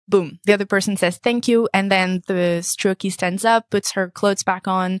boom, the other person says thank you, and then the strokey stands up, puts her clothes back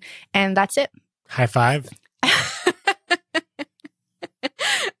on, and that's it. High five?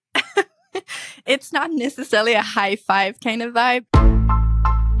 It's not necessarily a high five kind of vibe.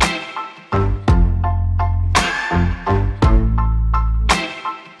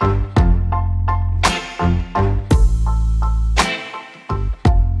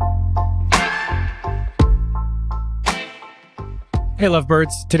 Hey,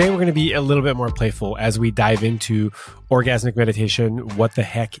 lovebirds. Today we're going to be a little bit more playful as we dive into orgasmic meditation. What the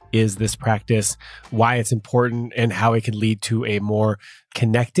heck is this practice? Why it's important and how it can lead to a more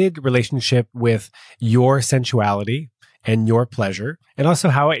connected relationship with your sensuality and your pleasure, and also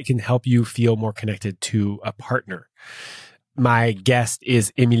how it can help you feel more connected to a partner. My guest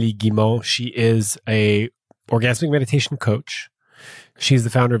is Emilie Guimond. She is a orgasmic meditation coach. She's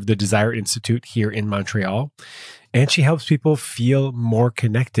the founder of the Desire Institute here in Montreal. And she helps people feel more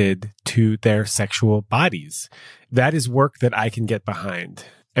connected to their sexual bodies. That is work that I can get behind.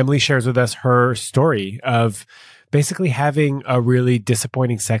 Emilie shares with us her story of basically having a really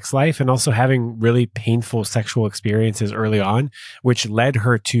disappointing sex life and also having really painful sexual experiences early on, which led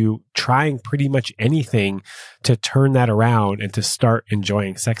her to trying pretty much anything to turn that around and to start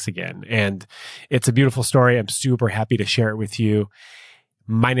enjoying sex again. And it's a beautiful story. I'm super happy to share it with you.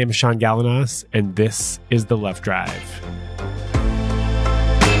 My name is Sean Galanos, and this is The Love Drive.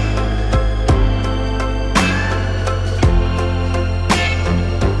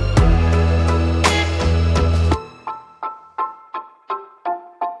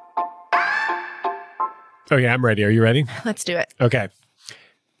 Okay, I'm ready. Are you ready? Let's do it. Okay.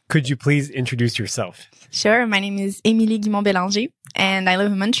 Could you please introduce yourself? Sure. My name is Emilie Guimond-Bélanger, and I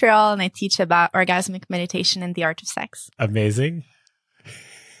live in Montreal, and I teach about orgasmic meditation and the art of sex. Amazing.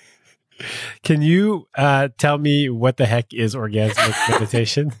 Can you tell me what the heck is orgasmic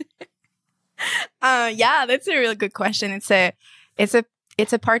meditation? Yeah, that's a really good question. It's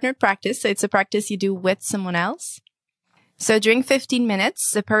a partnered practice. So it's a practice you do with someone else. So during 15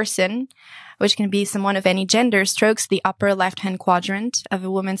 minutes, a person, which can be someone of any gender, strokes the upper left-hand quadrant of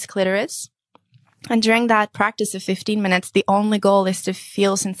a woman's clitoris. And during that practice of 15 minutes, the only goal is to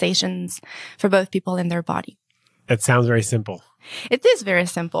feel sensations for both people in their body. That sounds very simple. It is very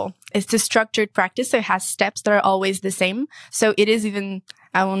simple. It's a structured practice, so it has steps that are always the same. So it is even,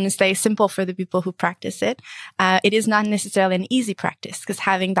 I want to say, simple for the people who practice it. It is not necessarily an easy practice because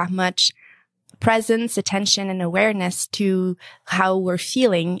having that much presence, attention, and awareness to how we're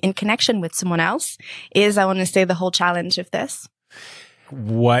feeling in connection with someone else is, I want to say, the whole challenge of this.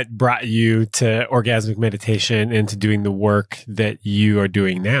 What brought you to orgasmic meditation and to doing the work that you are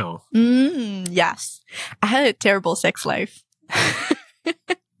doing now? Yes. I had a terrible sex life.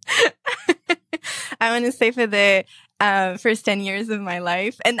 I want to say for the first 10 years of my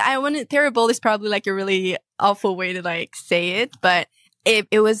life. And terrible is probably like a really awful way to like say it, but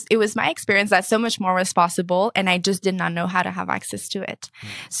it was my experience that so much more was possible, and I just did not know how to have access to it.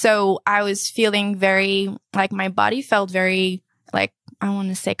 So I was feeling very, like my body felt very, like, I want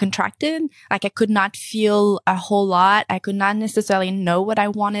to say contracted. Like I could not feel a whole lot. I could not necessarily know what I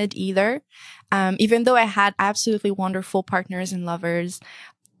wanted either. Even though I had absolutely wonderful partners and lovers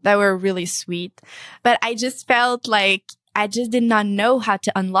that were really sweet. But I just felt like I just did not know how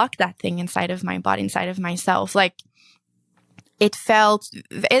to unlock that thing inside of my body, inside of myself. Like it felt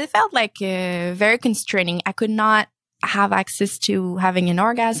like very constraining. I could not have access to having an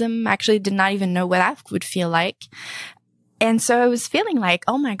orgasm. I actually did not even know what that would feel like. And so I was feeling like,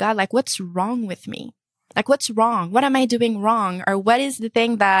 oh my God, like what's wrong with me? Like what's wrong? What am I doing wrong? Or what is the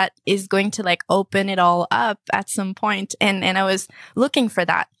thing that is going to like open it all up at some point? And I was looking for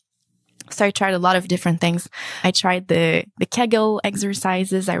that. So I tried a lot of different things. I tried the Kegel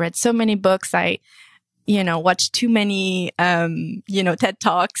exercises. I read so many books. I, watched too many, TED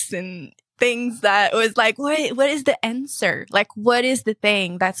Talks and things that was like, what is the answer? Like, what is the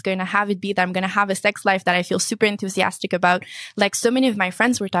thing that's going to have it be that I'm going to have a sex life that I feel super enthusiastic about? Like so many of my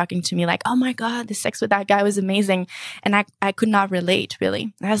friends were talking to me like, oh my God, the sex with that guy was amazing. And I could not relate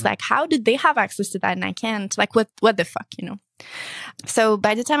really. I was like, how did they have access to that? And I can't, like, what the fuck, So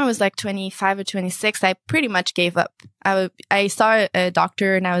by the time I was like 25 or 26, I pretty much gave up. I saw a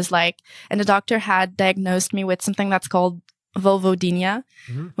doctor and the doctor had diagnosed me with something that's called vulvodynia,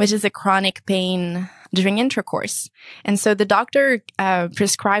 which is a chronic pain during intercourse. And so the doctor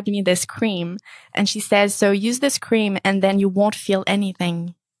prescribed me this cream, and she says, so use this cream and then you won't feel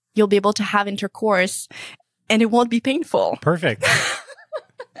anything. You'll be able to have intercourse and it won't be painful. Perfect.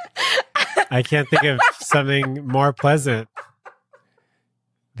 I can't think of something more pleasant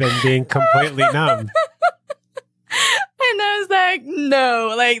than being completely numb. And I was like,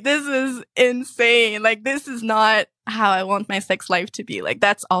 no, like, this is insane. Like, this is not how I want my sex life to be. Like,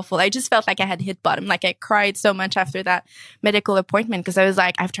 that's awful. I just felt like I had hit bottom. Like, I cried so much after that medical appointment because I was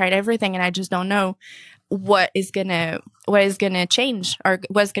like, I've tried everything and I just don't know what is gonna change or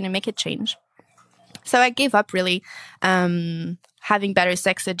what's gonna make it change. So I gave up really having better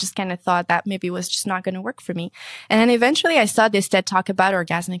sex. I just kind of thought that maybe it was just not going to work for me. And then eventually I saw this TED Talk about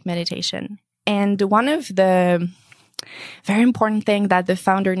orgasmic meditation. And one of the very important thing that the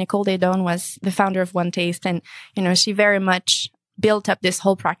founder, Nicole Dedon, was the founder of One Taste. And, you know, she very much built up this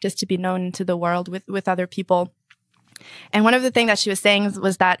whole practice to be known to the world with other people. And one of the things that she was saying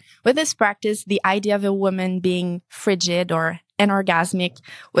was that with this practice, the idea of a woman being frigid or anorgasmic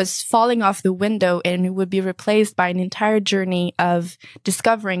was falling off the window and it would be replaced by an entire journey of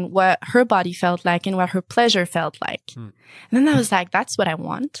discovering what her body felt like and what her pleasure felt like. And then I was like, that's what I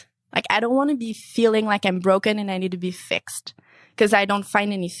want. Like, I don't want to be feeling like I'm broken and I need to be fixed because I don't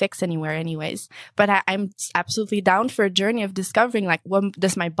find any fix anywhere anyways. But I'm absolutely down for a journey of discovering, like, what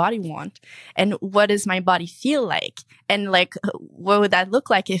does my body want? And what does my body feel like? And, like, what would that look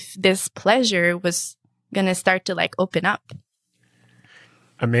like if this pleasure was going to start to, like, open up?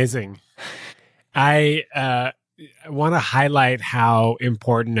 Amazing. I want to highlight how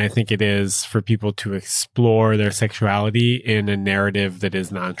important I think it is for people to explore their sexuality in a narrative that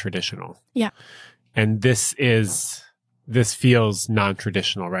is non-traditional. Yeah. And this feels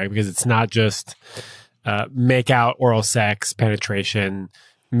non-traditional, right? Because it's not just make out, oral sex, penetration,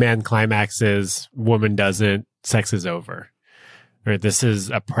 man climaxes, woman doesn't, sex is over. Right? This is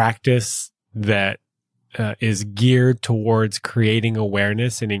a practice that is geared towards creating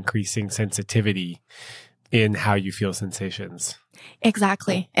awareness and increasing sensitivity in how you feel sensations.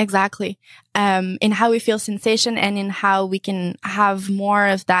 Exactly. In how we feel sensation and in how we can have more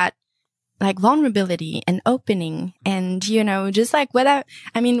of that, like, vulnerability and opening. And, you know, just like what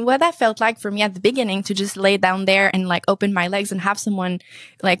that felt like for me at the beginning to just lay down there and, like, open my legs and have someone,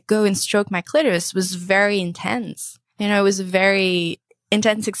 like, go and stroke my clitoris was very intense. You know, it was a very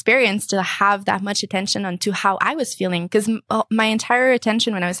intense experience to have that much attention onto how I was feeling. Because my entire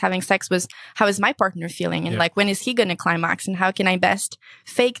attention when I was having sex was, how is my partner feeling? And like, when is he going to climax? And how can I best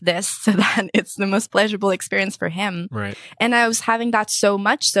fake this so that it's the most pleasurable experience for him? Right. And I was having that so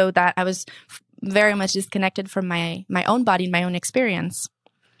much so that I was very much disconnected from my own body and my own experience.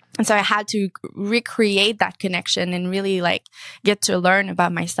 And so I had to recreate that connection and really, like, get to learn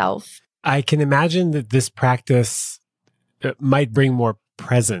about myself. I can imagine that this practice might bring more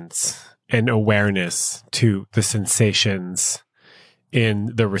presence and awareness to the sensations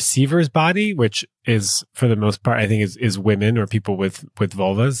in the receiver's body, which is, for the most part, I think is women or people with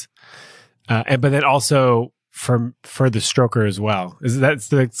vulvas. But then also for the stroker as well.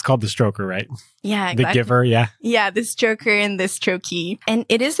 It's called the stroker, right? Yeah, exactly. The giver, yeah. Yeah, the stroker and the strokee. And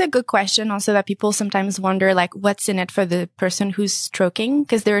it is a good question also that people sometimes wonder, like, what's in it for the person who's stroking?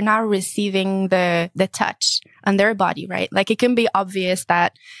 Because they're not receiving the touch on their body, right? Like, it can be obvious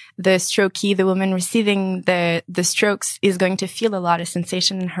that the strokee, the woman receiving the strokes, is going to feel a lot of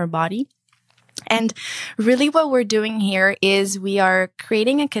sensation in her body. And really what we're doing here is we are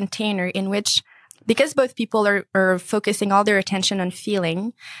creating a container in which, because both people are focusing all their attention on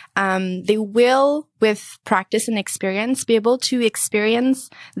feeling, they will, with practice and experience, be able to experience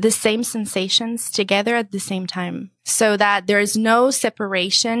the same sensations together at the same time. So that there is no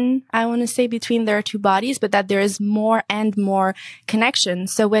separation, I want to say, between their two bodies, but that there is more and more connection.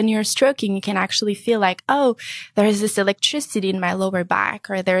 So when you're stroking, you can actually feel like, oh, there is this electricity in my lower back,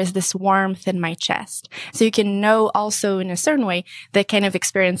 or there is this warmth in my chest. So you can know also in a certain way the kind of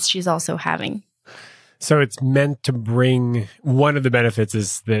experience she's also having. So it's meant to bring, one of the benefits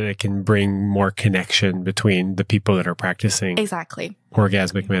is that it can bring more connection between the people that are practicing. Exactly.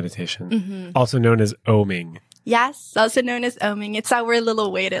 Orgasmic meditation, also known as oming. Yes, also known as oming. It's our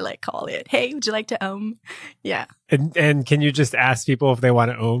little way to, like, call it. Hey, would you like to om? Yeah. And can you just ask people if they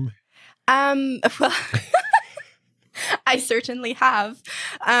want to om? Well, I certainly have.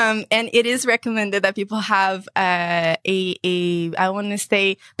 And it is recommended that people have I want to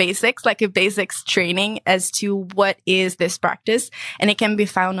say basics, like a basics training as to what is this practice. And it can be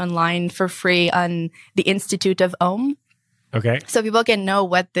found online for free on the Institute of Om. Okay. So people can know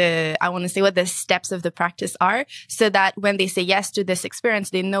what the steps of the practice are, so that when they say yes to this experience,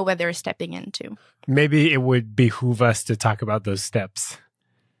 they know what they're stepping into. Maybe it would behoove us to talk about those steps.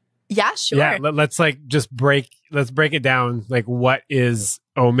 Yeah, sure. Yeah, let's break it down. Like, what is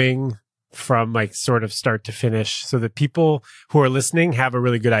oming from, like, sort of start to finish, so that people who are listening have a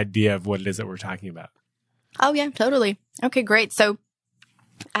really good idea of what it is that we're talking about. Oh yeah, totally. Okay, great. So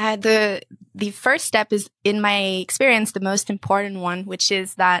The first step is, in my experience, the most important one, which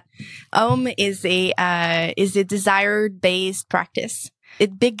is that Om is a desire-based practice.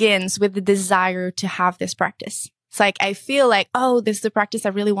 It begins with the desire to have this practice. It's like, I feel like, oh, this is the practice I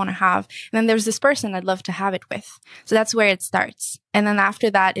really want to have. And then there's this person I'd love to have it with. So that's where it starts. And then after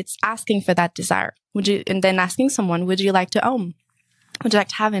that, it's asking for that desire. And then asking someone, would you like to Om? Would you like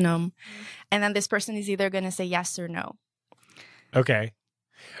to have an Om? And then this person is either going to say yes or no. Okay.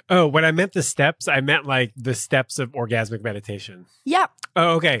 Oh, when I meant the steps, I meant like the steps of orgasmic meditation. Yeah.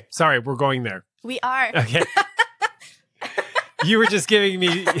 Oh, okay. Sorry, we're going there. We are. Okay. You were just giving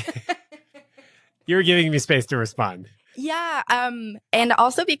me... You were giving me space to respond. Yeah. And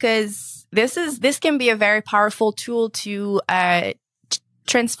also because this can be a very powerful tool to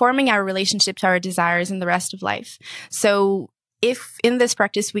transforming our relationship to our desires in the rest of life. So if in this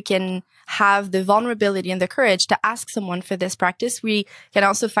practice we can have the vulnerability and the courage to ask someone for this practice, we can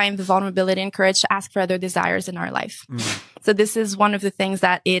also find the vulnerability and courage to ask for other desires in our life. So this is one of the things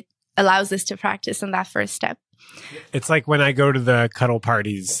that it allows us to practice in that first step. It's like when I go to the cuddle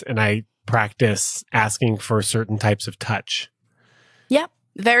parties and I practice asking for certain types of touch. Yeah,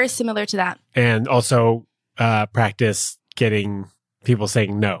 very similar to that. And also practice getting people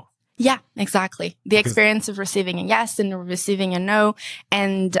saying no. Yeah, exactly. The experience of receiving a yes and receiving a no,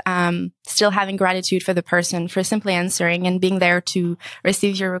 and still having gratitude for the person for simply answering and being there to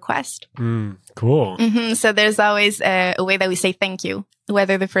receive your request. Cool. So there's always a way that we say thank you,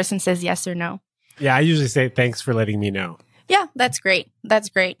 whether the person says yes or no. Yeah, I usually say thanks for letting me know. Yeah, that's great. That's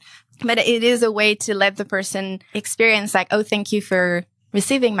great. But it is a way to let the person experience like, oh, thank you for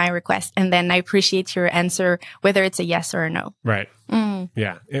receiving my request. And then I appreciate your answer, whether it's a yes or a no. Right.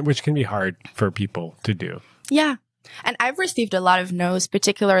 Yeah. Which can be hard for people to do. Yeah. And I've received a lot of no's,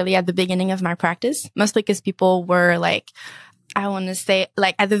 particularly at the beginning of my practice, mostly because people were like, I want to say,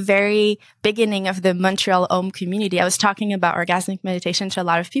 like at the very beginning of the Montreal Om community, I was talking about orgasmic meditation to a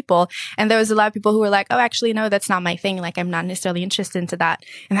lot of people. And there was a lot of people who were like, oh, actually, no, that's not my thing. Like, I'm not necessarily interested into that.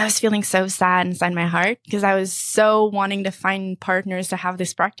 And I was feeling so sad inside my heart because I was so wanting to find partners to have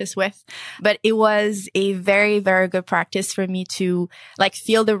this practice with. But it was a very, very good practice for me to like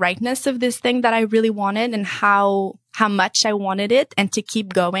feel the rightness of this thing that I really wanted and how much I wanted it and to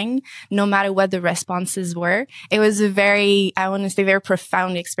keep going no matter what the responses were. It was a very, I want to say, very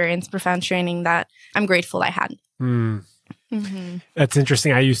profound experience, profound training that I'm grateful I had. That's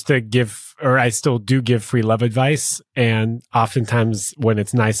interesting. I used to give, or I still do give free love advice. And oftentimes when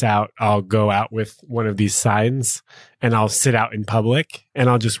it's nice out, I'll go out with one of these signs and I'll sit out in public and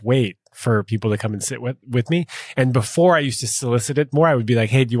I'll just wait for people to come and sit with me. And before I used to solicit it more, I would be like,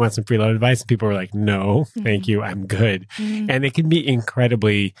 hey, do you want some free love advice? And people were like, no, thank you. I'm good. And it can be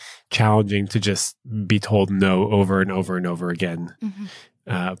incredibly challenging to just be told no over and over and over again.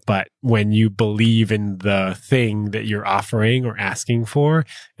 But when you believe in the thing that you're offering or asking for,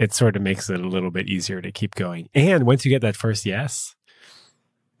 it sort of makes it a little bit easier to keep going. And once you get that first yes,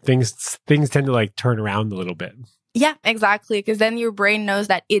 things tend to like turn around a little bit. Yeah, exactly. Because then your brain knows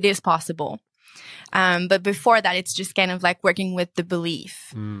that it is possible. But before that, it's just kind of like working with the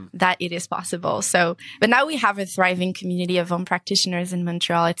belief that it is possible. So, but now we have a thriving community of Om practitioners in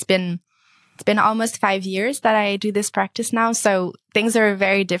Montreal. It's been almost 5 years that I do this practice now. So things are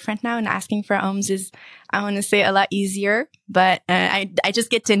very different now. And asking for Oms is, I want to say, a lot easier. But I just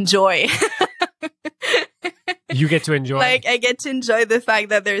get to enjoy. You get to enjoy? Like, I get to enjoy the fact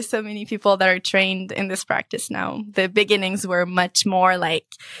that there's so many people that are trained in this practice now. The beginnings were much more like,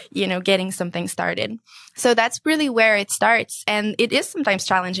 getting something started. So that's really where it starts. And it is sometimes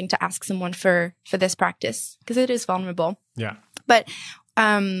challenging to ask someone for this practice because it is vulnerable. Yeah. But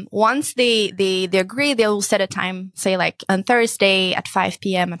once they agree, they'll set a time, say like on Thursday at 5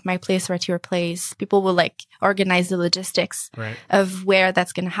 p.m. at my place or at your place. People will like organize the logistics of where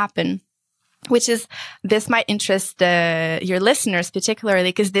that's going to happen. This might interest your listeners particularly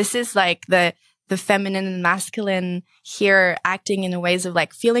because this is like the feminine and masculine here acting in ways of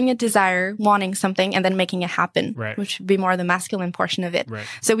like feeling a desire, wanting something, and then making it happen, which would be more the masculine portion of it.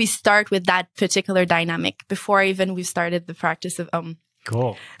 So we start with that particular dynamic before even we've started the practice of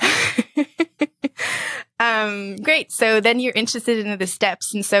Cool. Great. So then you're interested in the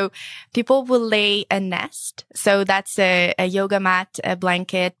steps. And so people will lay a nest. So that's a yoga mat, a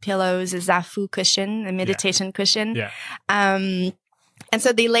blanket, pillows, a zafu cushion, a meditation cushion. Yeah. And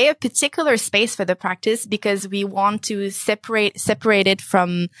so they lay a particular space for the practice because we want to separate it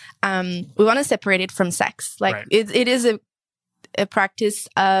from sex. Like it is a practice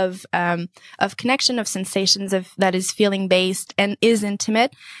of connection, of sensations, of that is feeling based and is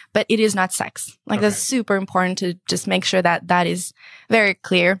intimate, but it is not sex. Like that's super important to just make sure that that is very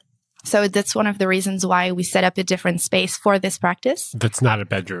clear. So that's one of the reasons why we set up a different space for this practice. That's not a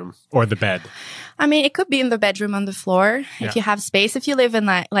bedroom or the bed. I mean, it could be in the bedroom on the floor if you have space. If you live in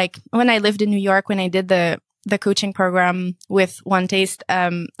like when I lived in New York, when I did the coaching program with One Taste,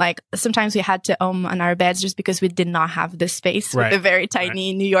 like sometimes we had to on our beds just because we did not have the space with the very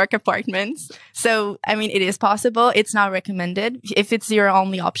tiny New York apartments. So, I mean, it is possible. It's not recommended. If it's your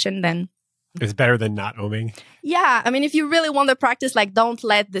only option, then it's better than not oming. Yeah. I mean, if you really want to practice, like, don't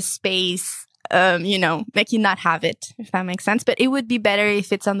let the space, make you not have it, if that makes sense. But it would be better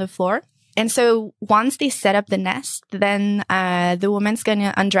if it's on the floor. And so once they set up the nest, then the woman's going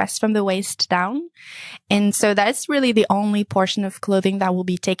to undress from the waist down. And so that's really the only portion of clothing that will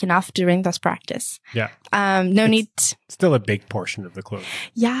be taken off during this practice. Yeah. Still a big portion of the clothing.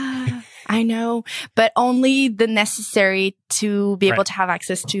 Yeah, I know. But only the necessary to be able to have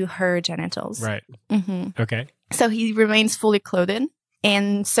access to her genitals. Right. Mm-hmm. Okay. So he remains fully clothed.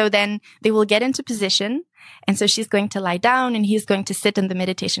 And so then they will get into position. And so she's going to lie down and he's going to sit in the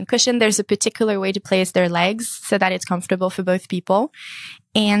meditation cushion. There's a particular way to place their legs so that it's comfortable for both people.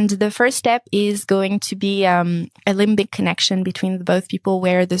 And the first step is going to be a limbic connection between both people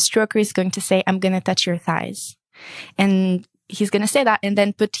where the stroker is going to say, I'm going to touch your thighs. And he's going to say that and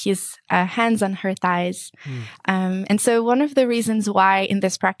then put his hands on her thighs. And so one of the reasons why in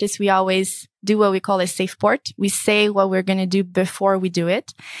this practice we always do what we call a safe port, we say what we're going to do before we do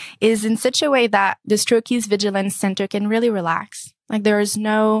it, is in such a way that the strokey's vigilance center can really relax. Like there is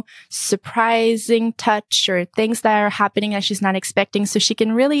no surprising touch or things that are happening that she's not expecting. So she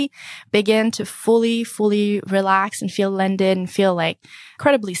can really begin to fully relax and feel landed and feel like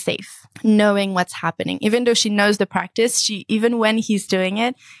incredibly safe, knowing what's happening. Even though she knows the practice, even when he's doing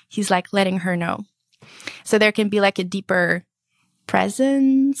it, he's like letting her know. So there can be like a deeper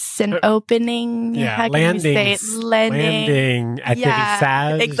presence and opening. Yeah, landing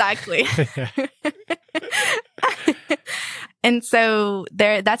atterrissage. Exactly. And so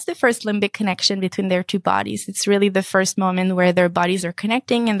that's the first limbic connection between their two bodies. It's really the first moment where their bodies are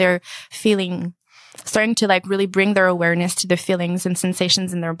connecting and they're starting to like really bring their awareness to the feelings and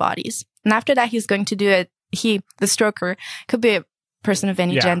sensations in their bodies. And after that, he's going to do it. The stroker, could be a person of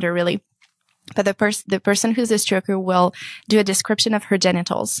any gender really. But the person who's the stroker will do a description of her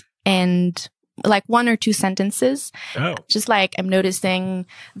genitals and like 1 or 2 sentences. Oh. Just like, I'm noticing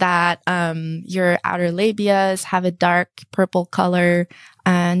that your outer labias have a dark purple color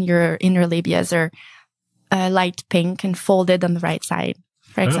and your inner labias are light pink and folded on the right side,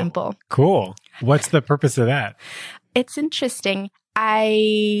 for example. Cool. What's the purpose of that? It's interesting.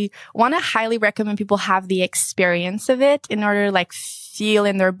 I want to highly recommend people have the experience of it in order to like feel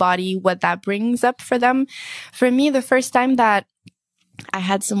in their body what that brings up for them. For me, the first time that I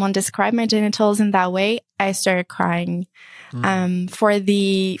had someone describe my genitals in that way, I started crying.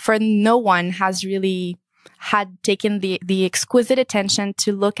 For no one has really had taken the exquisite attention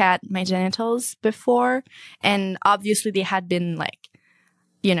to look at my genitals before. And obviously they had been like,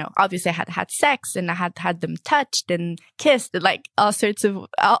 obviously I had had sex and I had had them touched and kissed, like all sorts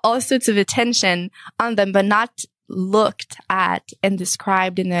of attention on them, but not looked at and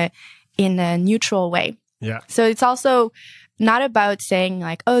described in a neutral way. Yeah. So it's also not about saying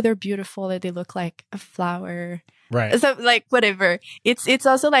like, oh, they're beautiful or they look like a flower. Right. So like whatever. It's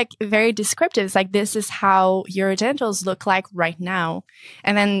also like very descriptive. It's like, this is how your genitals look like right now.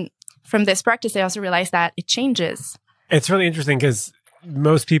 And then from this practice, I also realized that it changes. It's really interesting because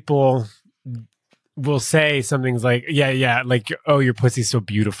most people will say something's like, yeah, like, oh, your pussy's so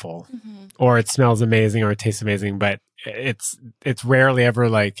beautiful, or it smells amazing, or it tastes amazing, but it's rarely ever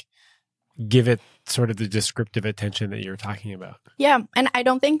like give it sort of the descriptive attention that you're talking about. Yeah, and I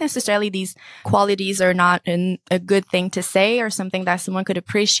don't think necessarily these qualities are not a good thing to say or something that someone could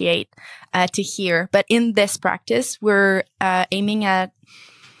appreciate to hear. But in this practice, we're aiming at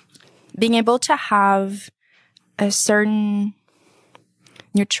being able to have a certain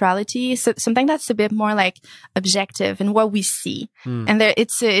neutrality, so something that's a bit more like objective in what we see. And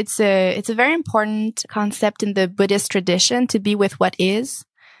it's a very important concept in the Buddhist tradition to be with what is.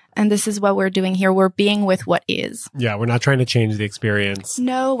 And this is what we're doing here. We're being with what is. Yeah, we're not trying to change the experience.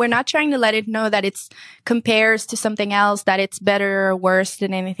 No, we're not trying to let it know that it's compares to something else, that it's better or worse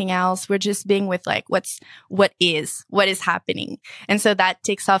than anything else. We're just being with like what is happening. And so that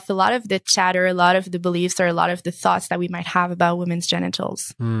takes off a lot of the chatter, a lot of the beliefs, or a lot of the thoughts that we might have about women's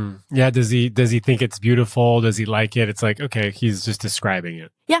genitals. Yeah, does he think it's beautiful? Does he like it? It's like, okay, he's just describing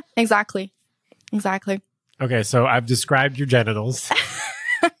it. Yeah, exactly. Okay, so I've described your genitals.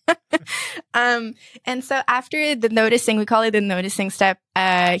 And so after the noticing, we call it the noticing step,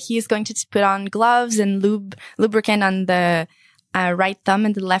 he is going to put on gloves and lubricant on the right thumb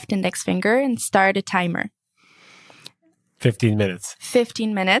and the left index finger and start a timer. 15 minutes.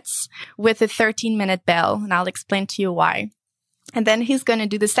 15 minutes with a 13-minute bell, and I'll explain to you why. And then he's going to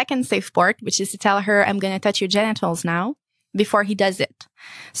do the second safe part, which is to tell her, I'm going to touch your genitals now, before he does it,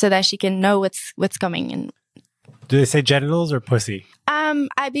 so that she can know what's coming. And do they say genitals or pussy?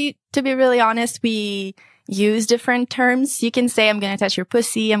 To be really honest, we use different terms. You can say, I'm going to touch your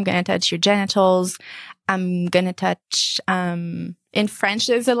pussy. I'm going to touch your genitals. I'm going to touch, in French,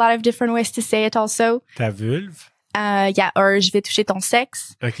 there's a lot of different ways to say it also. Ta vulve? Yeah, or je vais toucher ton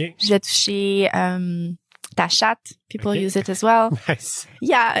sexe. Okay. Je vais toucher, ta chatte. People use it as well. Nice.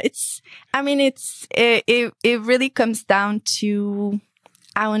 Yeah, it really comes down to,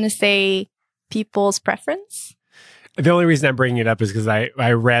 I want to say, people's preference. The only reason I'm bringing it up is because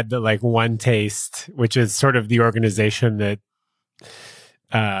I read that like One Taste, which is sort of the organization that,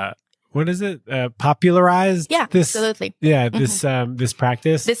 what is it? Popularized? Yeah, this, absolutely. Yeah, this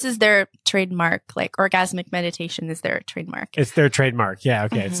practice. This is their trademark. Like Orgasmic Meditation is their trademark. It's their trademark. Yeah.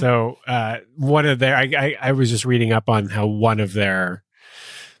 Okay. So, one of their, I was just reading up on how one of their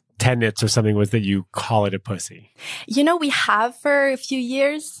tenets or something was that you call it a pussy. You know, we have for a few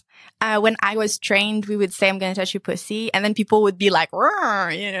years. When I was trained, we would say, I'm going to touch your pussy. And then people would be like,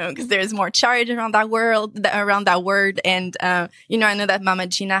 because there's more charge around that word. And, I know that Mama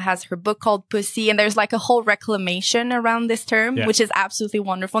Gina has her book called Pussy, and there's like a whole reclamation around this term, which is absolutely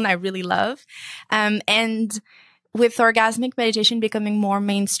wonderful and I really love. And with orgasmic meditation becoming more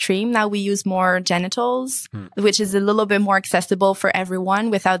mainstream, now we use more genitals, which is a little bit more accessible for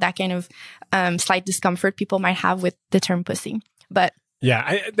everyone without that kind of slight discomfort people might have with the term pussy. But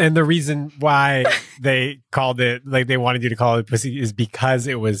yeah, and the reason why they called it, like they wanted you to call it pussy, is because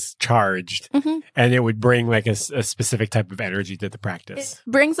it was charged, and it would bring like a specific type of energy to the practice.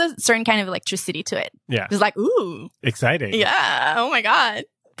 It brings a certain kind of electricity to it. Yeah. It's like, ooh. Exciting. Yeah. Oh my God.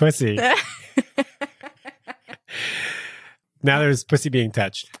 Pussy. Now there's pussy being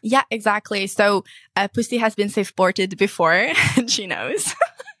touched. Yeah, exactly. So pussy has been safe-ported before, and she knows.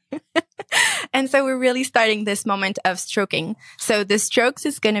 And so we're really starting this moment of stroking. So the strokes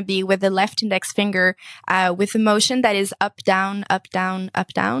is going to be with the left index finger, with a motion that is up, down, up, down,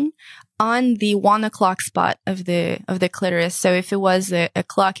 up, down on the 1 o'clock spot of the clitoris. So if it was a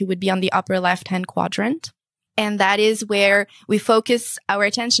clock, it would be on the upper left-hand quadrant. And that is where we focus our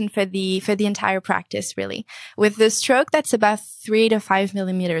attention for the entire practice, really. With the stroke, that's about 3 to 5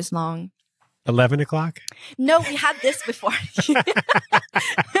 millimeters long. 11 o'clock? No, we had this before.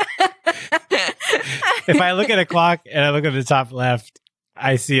 If I look at a clock and I look at the top left,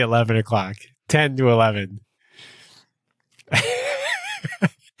 I see 11 o'clock, 10 to 11.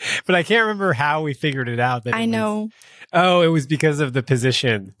 But I can't remember how we figured it out. I know. Oh, it was because of the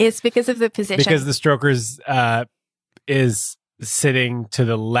position. It's because of the position. Because the stroker's is sitting to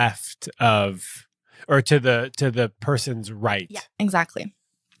the left of, or to the person's right. Yeah, exactly.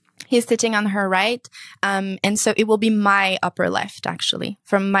 He's sitting on her right. And so it will be my upper left, actually,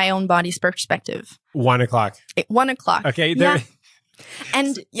 from my own body's perspective. 1 o'clock. 1 o'clock. Okay. Yeah.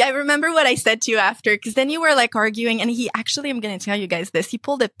 And yeah, I remember what I said to you after, because then you were like arguing, and he actually, I'm going to tell you guys this, he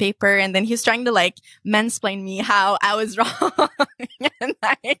pulled a paper and then he was trying to like mansplain me how I was wrong. And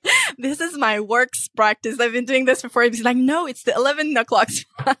this is my works practice. I've been doing this before. He's like, no, it's the 11 o'clock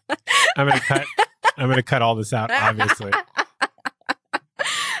spot. I'm going to cut all this out, obviously.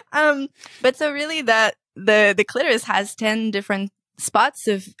 But so really the clitoris has 10 different spots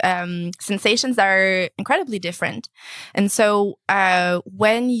of sensations that are incredibly different. And so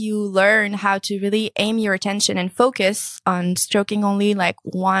when you learn how to really aim your attention and focus on stroking only like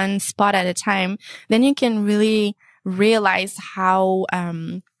one spot at a time, then you can really realize how,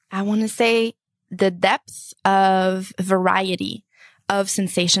 I want to say, the depth of variety of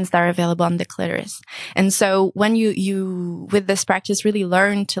sensations that are available on the clitoris. And so when you with this practice really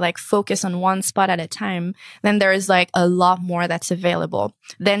learn to like focus on one spot at a time, then there is like a lot more that's available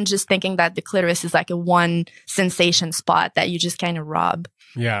than just thinking that the clitoris is like a one sensation spot that you just kind of rob.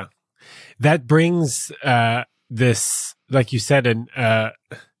 Yeah. That brings this, like you said, a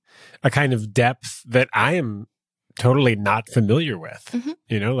kind of depth that I am totally not familiar with. Mm-hmm.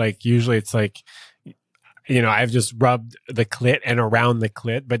 You know, like usually it's like, you know, I've just rubbed the clit and around the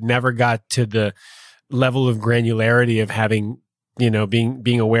clit, but never got to the level of granularity of having, you know,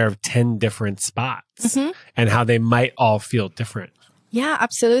 being aware of 10 different spots, mm-hmm. and how they might all feel different. Yeah,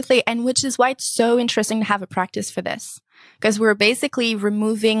 absolutely. And which is why it's so interesting to have a practice for this. Because we're basically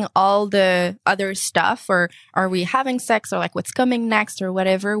removing all the other stuff, or are we having sex, or like what's coming next, or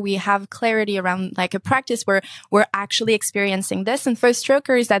whatever. We have clarity around like a practice where we're actually experiencing this. And for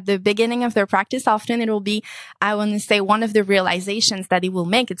strokers, at the beginning of their practice, often it will be, I want to say, one of the realizations that it will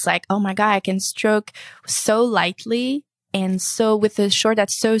make. It's like, oh my God, I can stroke so lightly. And so with a short,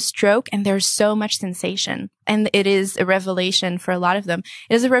 that's so stroke, and there's so much sensation. And it is a revelation for a lot of them.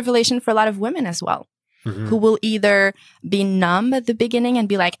 It is a revelation for a lot of women as well. Mm-hmm. Who will either be numb at the beginning and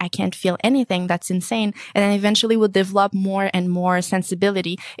be like, I can't feel anything. That's insane. And then eventually will develop more and more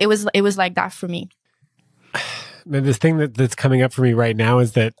sensibility. It was like that for me. The thing that's coming up for me right now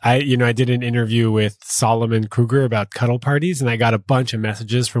is that I did an interview with Solomon Kruger about cuddle parties, and I got a bunch of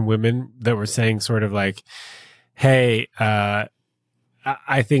messages from women that were saying sort of like, hey,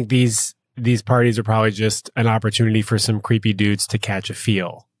 I think these parties are probably just an opportunity for some creepy dudes to catch a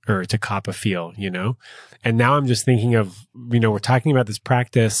feel. Or to cop a feel, And now I'm just thinking of, we're talking about this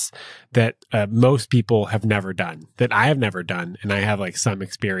practice that most people have never done, that I have never done. And I have like some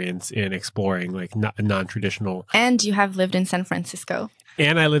experience in exploring like non-traditional. And you have lived in San Francisco.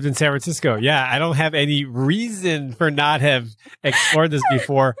 And I lived in San Francisco. Yeah. I don't have any reason for not have explored this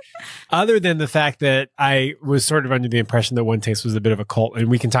before, other than the fact that I was sort of under the impression that One Taste was a bit of a cult. And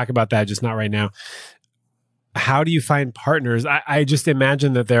we can talk about that, just not right now. How do you find partners? I just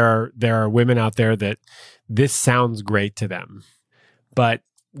imagine that there are women out there that this sounds great to them, but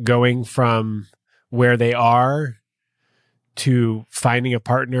going from where they are to finding a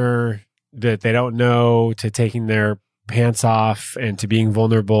partner that they don't know, to taking their pants off and to being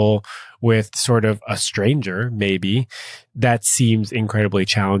vulnerable with sort of a stranger, maybe, that seems incredibly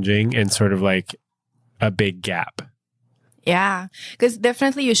challenging and sort of like a big gap. Yeah, because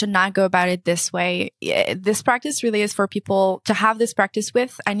definitely you should not go about it this way. This practice really is for people to have this practice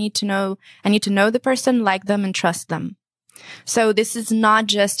with. I need to know the person, like them, and trust them. So this is not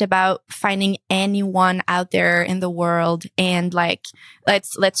just about finding anyone out there in the world and like,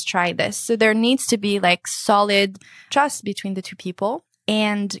 let's try this. So there needs to be like solid trust between the two people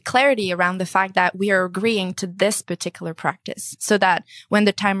and clarity around the fact that we are agreeing to this particular practice, so that when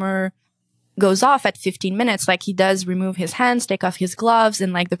the timer goes off at 15 minutes, like he does remove his hands, take off his gloves,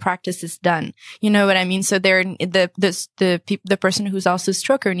 and like the practice is done. You know what I mean? So the person who's also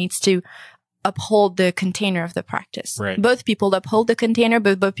stroker needs to uphold the container of the practice. Right. Both people uphold the container,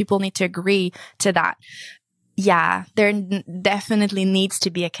 but both people need to agree to that. Yeah, there definitely needs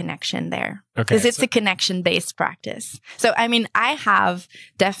to be a connection there, because it's a connection-based practice. So, I mean, I have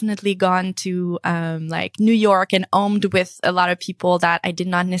definitely gone to like New York and owned with a lot of people that I did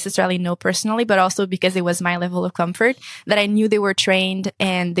not necessarily know personally, but also because it was my level of comfort, that I knew they were trained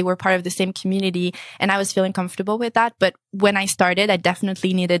and they were part of the same community, and I was feeling comfortable with that. But when I started, I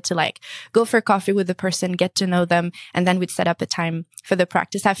definitely needed to like go for coffee with the person, get to know them, and then we'd set up a time for the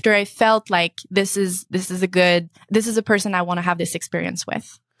practice after I felt like this is a person I want to have this experience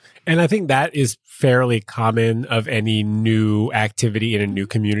with. And I think that is fairly common of any new activity in a new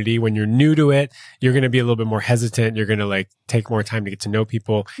community. When you're new to it, you're going to be a little bit more hesitant. You're going to like take more time to get to know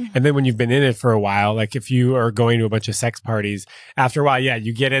people. Mm-hmm. And then when you've been in it for a while, like if you are going to a bunch of sex parties, after a while, yeah,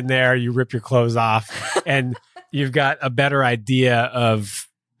 you get in there, you rip your clothes off, and you've got a better idea of,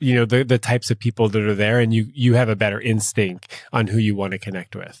 the types of people that are there, and you have a better instinct on who you want to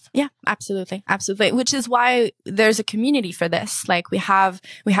connect with. Yeah, absolutely. Absolutely. Which is why there's a community for this. Like we have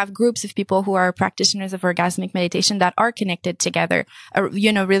groups of people who are practitioners of orgasmic meditation that are connected together,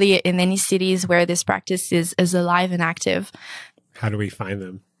 really in any cities where this practice is alive and active. How do we find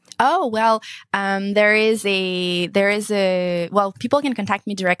them? Oh, well, people can contact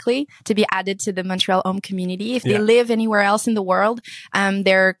me directly to be added to the Montreal Home community. If they live anywhere else in the world,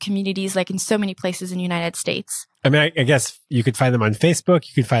 there are communities like in so many places in the United States. I mean, I guess you could find them on Facebook.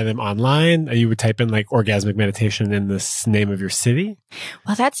 You could find them online. You would type in like orgasmic meditation in the name of your city.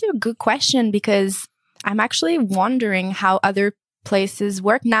 Well, that's a good question, because I'm actually wondering how other places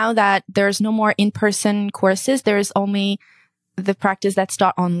work now that there's no more in-person courses. There's only the practice that's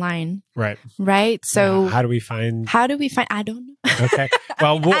taught online. Right. So how do we find? I don't know. Okay.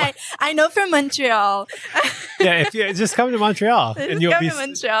 Well, I know from Montreal. Yeah. If you just come to Montreal, and you'll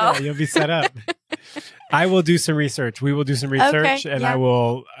be set up. I will do some research. We will do some research, and I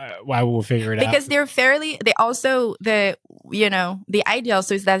will figure it out. Because the idea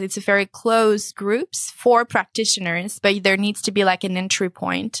also is that it's a very close groups for practitioners, but there needs to be like an entry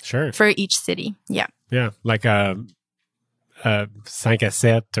point for each city. Yeah. Yeah. Like a 5 à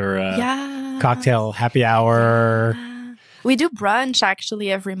 7 or a cocktail happy hour. We do brunch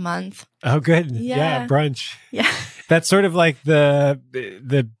actually every month. Oh, good. Yeah, brunch. Yeah. That's sort of like the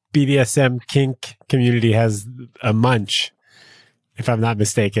BDSM kink community has a munch, if I'm not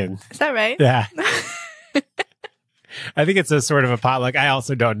mistaken. Is that right? Yeah. I think it's a sort of a potluck. I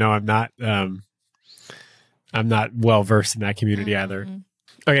also don't know. I'm not well versed in that community either.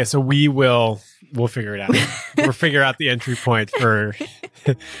 Okay, so we'll figure it out. We'll figure out the entry point for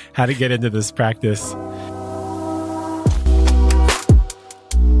how to get into this practice.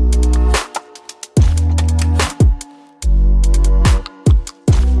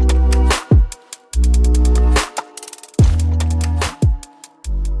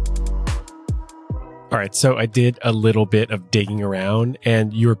 All right, so I did a little bit of digging around,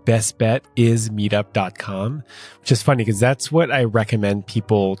 and your best bet is meetup.com, which is funny because that's what I recommend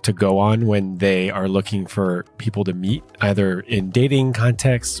people to go on when they are looking for people to meet, either in dating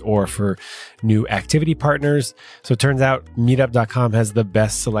contexts or for new activity partners. So it turns out meetup.com has the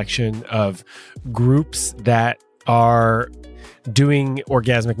best selection of groups that are doing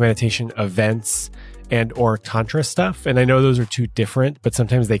orgasmic meditation events and or tantra stuff. And I know those are two different, but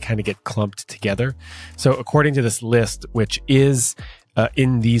sometimes they kind of get clumped together. So according to this list, which is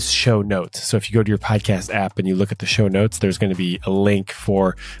in these show notes. So if you go to your podcast app and you look at the show notes, there's going to be a link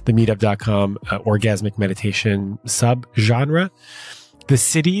for the meetup.com orgasmic meditation subgenre. The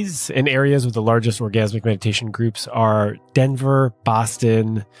cities and areas with the largest orgasmic meditation groups are Denver,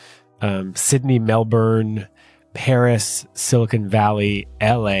 Boston, Sydney, Melbourne, Paris, Silicon Valley,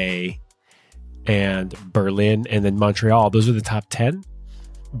 LA, and Berlin, and then Montreal. Those are the top 10,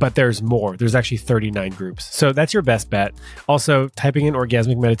 but there's more. There's actually 39 groups. So that's your best bet. Also, typing in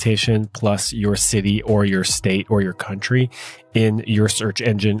orgasmic meditation plus your city or your state or your country in your search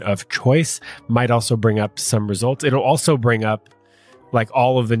engine of choice might also bring up some results. It'll also bring up like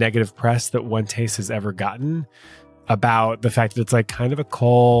all of the negative press that One Taste has ever gotten about the fact that it's like kind of a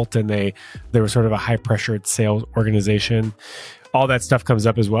cult and they were sort of a high pressured sales organization. All that stuff comes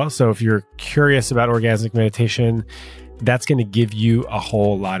up as well. So if you're curious about orgasmic meditation, that's going to give you a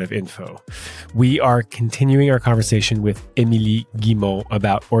whole lot of info. We are continuing our conversation with Emilie Guimond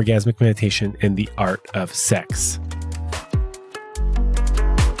about orgasmic meditation and the art of sex.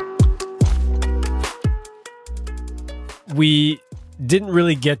 We didn't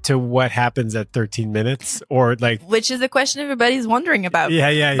really get to what happens at 13 minutes or like... Which is a question everybody's wondering about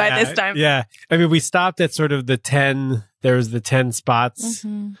by this time. Yeah. I mean, we stopped at sort of the 10... There was the 10 spots.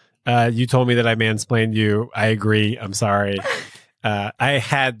 You told me that I mansplained you. I agree. I'm sorry. I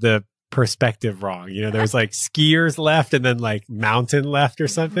had the perspective wrong. You know, there was like skiers left and then like mountain left or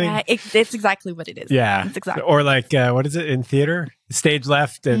something. Yeah, it's exactly what it is. Yeah. It's exactly. Or like, what is it in theater? Stage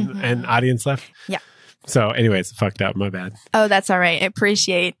left and audience left. Yeah. So anyways, fucked up. My bad. Oh, that's all right. I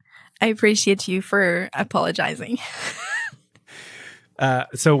appreciate you for apologizing.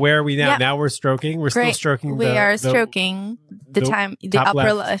 So where are we now? Yeah. Now we're stroking. We're still stroking. We are stroking the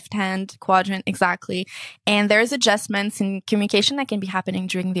upper left hand quadrant. Exactly. And there's adjustments in communication that can be happening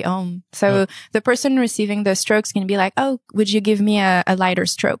during the OM. So the person receiving the strokes can be like, oh, would you give me a lighter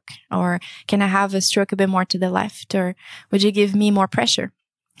stroke? Or can I have a stroke a bit more to the left? Or would you give me more pressure?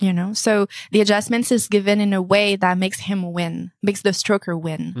 You know, so the adjustments is given in a way that makes him win, makes the stroker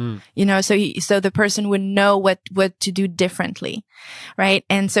win, you know, so the person would know what to do differently. Right.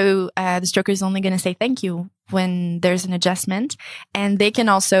 And so, the stroker is only going to say thank you when there's an adjustment, and they can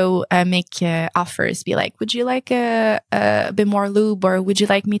also, make, offers, be like, would you like a bit more lube, or would you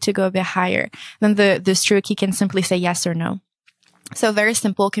like me to go a bit higher? Then the strokee can simply say yes or no. So very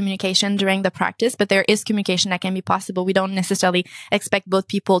simple communication during the practice, but there is communication that can be possible. We don't necessarily expect both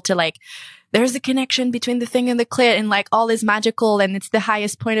people to like, there's a connection between the thing and the clit and like all is magical and it's the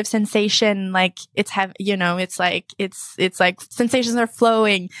highest point of sensation. Like it's like sensations are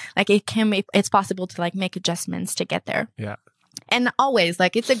flowing. Like it's possible to like make adjustments to get there. Yeah. And always,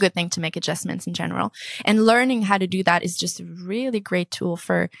 like, it's a good thing to make adjustments in general. And learning how to do that is just a really great tool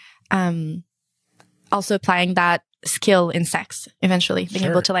for, also applying that skill in sex eventually, being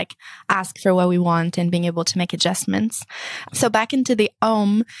able to like ask for what we want and being able to make adjustments. So back into the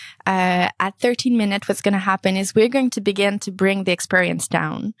OM, at 13 minutes, what's going to happen is we're going to begin to bring the experience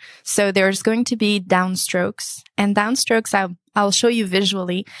down. So there's going to be downstrokes, and downstrokes I'll show you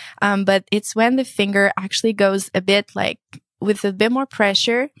visually. But it's when the finger actually goes a bit like with a bit more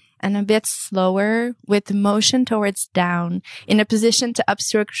pressure and a bit slower with motion towards down in a position to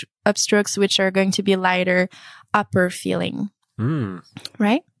upstrokes, which are going to be lighter, upper feeling.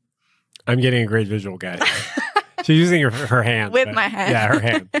 Right? I'm getting a great visual, guys. She's using her hand. With my hand. Yeah, her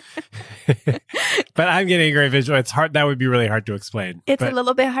hand. But I'm getting a great visual. It's hard. That would be really hard to explain. It's a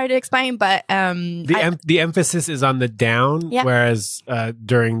little bit hard to explain, but the emphasis is on the down, whereas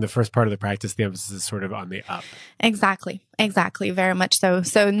during the first part of the practice, the emphasis is sort of on the up. Exactly. Very much so.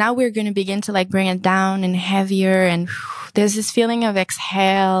 So now we're going to begin to like bring it down and heavier, and there's this feeling of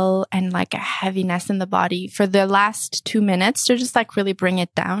exhale and like a heaviness in the body for the last 2 minutes to just like really bring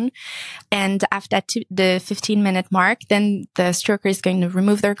it down. And after the 15-minute mark, then the stroker is going to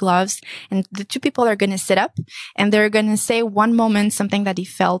remove their gloves, and the two people are going to sit up, and they're going to say one moment something that he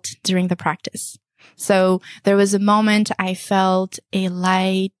felt during the practice. So there was a moment I felt a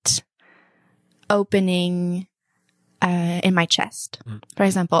light opening in my chest, for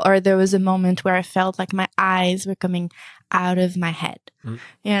example, or there was a moment where I felt like my eyes were coming out of my head, you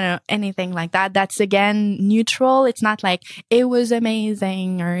know, anything like that. That's again neutral. It's not like it was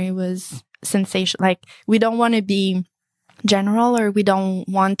amazing or it was sensational. Like we don't want to be general, or we don't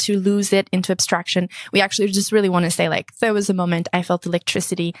want to lose it into abstraction. We actually just really want to say like, there was a moment I felt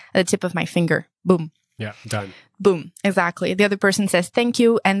electricity at the tip of my finger. Boom. Yeah, done. Boom. Exactly. The other person says thank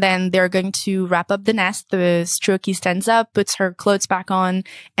you, and then they're going to wrap up the nest. The strokey stands up, puts her clothes back on,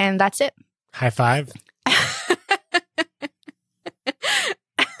 and that's it. High five.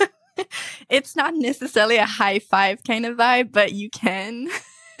 It's not necessarily a high five kind of vibe, but you can.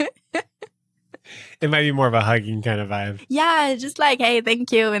 It might be more of a hugging kind of vibe. Yeah, just like, hey,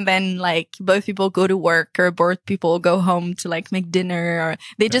 thank you. And then like both people go to work, or both people go home to like make dinner, or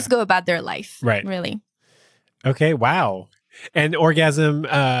they just go about their life. Right. Really. Okay. Wow. And orgasm,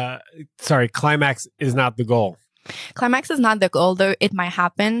 climax is not the goal. Climax is not the goal, though it might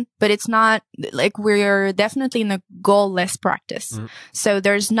happen, but it's not like we're definitely in a goal-less practice. So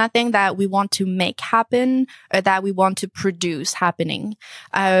there's nothing that we want to make happen or that we want to produce happening.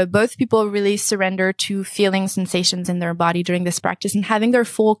 Both people really surrender to feeling sensations in their body during this practice and having their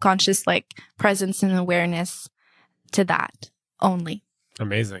full conscious like presence and awareness to that only.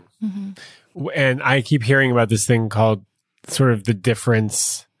 Amazing. And I keep hearing about this thing called sort of the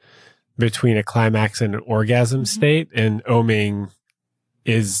difference between a climax and an orgasm state, and oming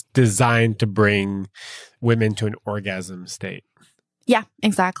is designed to bring women to an orgasm state. Yeah,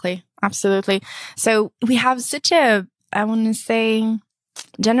 exactly. Absolutely. So we have such a, I want to say,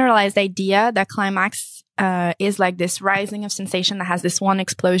 generalized idea that climax is like this rising of sensation that has this one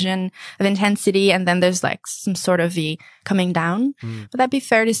explosion of intensity, and then there's like some sort of a coming down. Would that be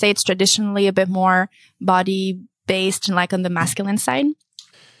fair to say it's traditionally a bit more body-based and like on the masculine side?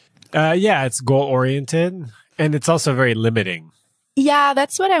 Yeah, it's goal-oriented, and it's also very limiting. Yeah,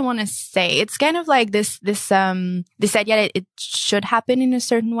 that's what I want to say. It's kind of like this idea that it should happen in a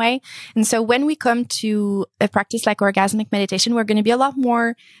certain way. And so when we come to a practice like orgasmic meditation, we're going to be a lot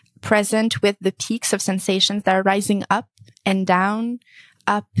more present with the peaks of sensations that are rising up and down,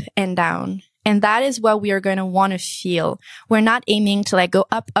 up and down. And that is what we are going to want to feel. We're not aiming to like go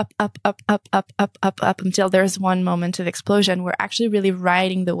up, up, up, up, up, up, up, up, up until there's one moment of explosion. We're actually really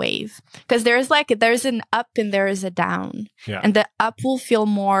riding the wave, because there's an up and there is a down. Yeah. And the up will feel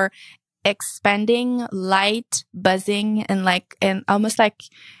more expanding, light, buzzing, and almost like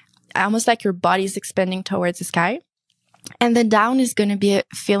your body's expanding towards the sky. And the down is going to be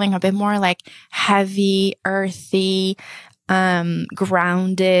feeling a bit more like heavy, earthy,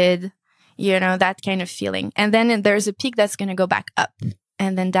 grounded, you know, that kind of feeling. And then there's a peak that's going to go back up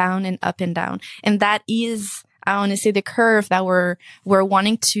and then down and up and down. And that is, I want to say, the curve that we're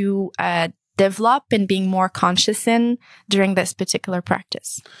wanting to develop and being more conscious in during this particular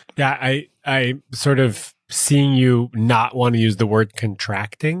practice. Yeah, I sort of seeing you not want to use the word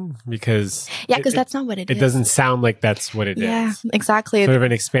contracting because that's not what it is. It doesn't sound like that's what it is. Yeah, exactly. Sort of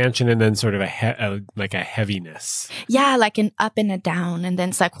an expansion and then sort of like a heaviness. Yeah, like an up and a down, and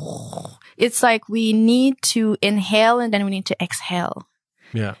then it's like we need to inhale and then we need to exhale.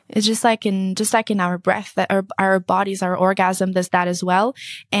 Yeah. It's just like in our breath, that our bodies, our orgasm does that as well.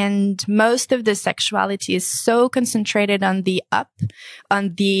 And most of the sexuality is so concentrated on the up,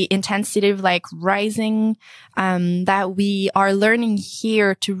 on the intensity of like rising, that we are learning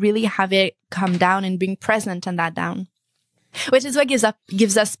here to really have it come down and being present on that down. Which is what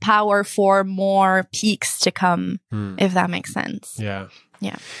gives us power for more peaks to come, if that makes sense. Yeah.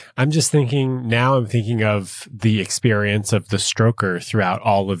 Yeah. I'm thinking of the experience of the stroker throughout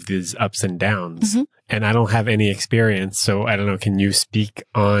all of these ups and downs. And I don't have any experience. So I don't know. Can you speak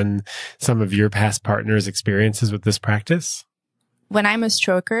on some of your past partners' experiences with this practice? when I'm a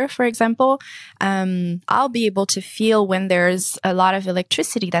stroker, for example, I'll be able to feel when there's a lot of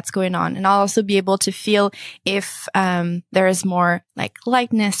electricity that's going on. And I'll also be able to feel if there is more like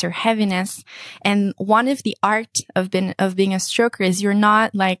lightness or heaviness. And one of the art of being a stroker is you're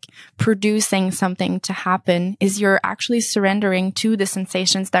not like producing something to happen, is you're actually surrendering to the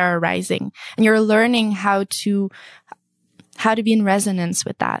sensations that are arising. And you're learning how to be in resonance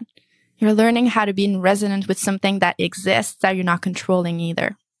with that. You're learning how to be in resonance with something that exists that you're not controlling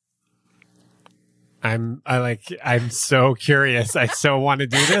either. I'm so curious. I so want to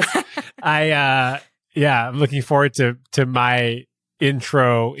do this. I'm looking forward to my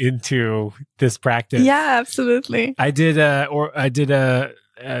intro into this practice. Yeah, absolutely. I did a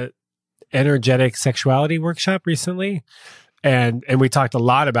energetic sexuality workshop recently. And we talked a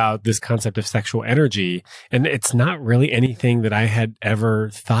lot about this concept of sexual energy, and it's not really anything that I had ever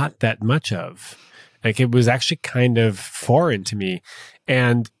thought that much of. Like, it was actually kind of foreign to me.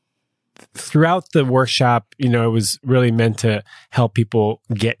 And throughout the workshop, it was really meant to help people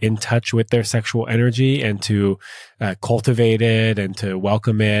get in touch with their sexual energy and to cultivate it and to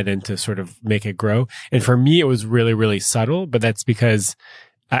welcome it and to sort of make it grow. And for me, it was really, really subtle, but that's because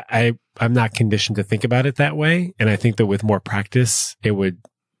I'm not conditioned to think about it that way. And I think that with more practice, I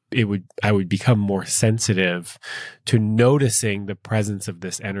would become more sensitive to noticing the presence of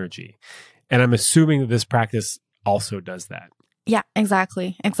this energy. And I'm assuming that this practice also does that. Yeah,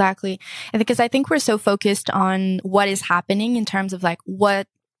 exactly. And because I think we're so focused on what is happening in terms of like, what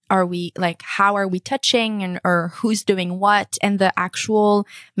are we, like, how are we touching or who's doing what, and the actual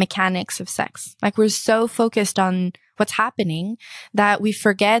mechanics of sex. Like, we're so focused on what's happening that we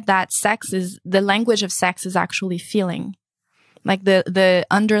forget that the language of sex is actually feeling. Like the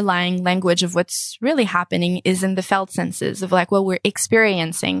underlying language of what's really happening is in the felt senses of like what we're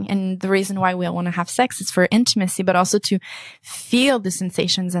experiencing. And the reason why we want to have sex is for intimacy, but also to feel the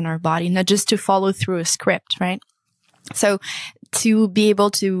sensations in our body, not just to follow through a script, right? So to be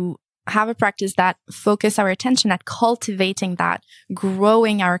able to have a practice that focus our attention at cultivating that,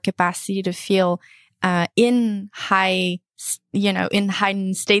 growing our capacity to feel in heightened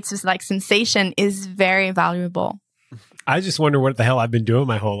states of like sensation is very valuable. I just wonder what the hell I've been doing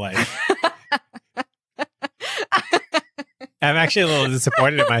my whole life. I'm actually a little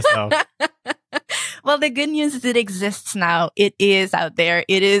disappointed in myself. Well, the good news is it exists now. It is out there.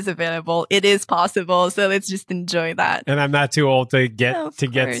 It is available. It is possible. So let's just enjoy that. And I'm not too old to get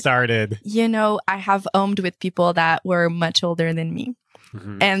started. I have owned with people that were much older than me.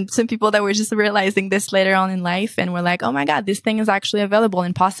 Mm-hmm. And some people that were just realizing this later on in life and were like, oh my God, this thing is actually available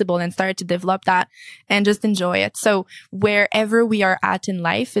and possible, and started to develop that and just enjoy it. So wherever we are at in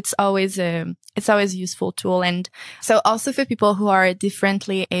life, it's always a useful tool. And so also for people who are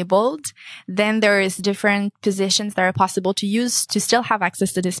differently abled, then there is different positions that are possible to use to still have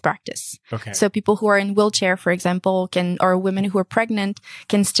access to this practice. Okay. So people who are in wheelchair, for example, or women who are pregnant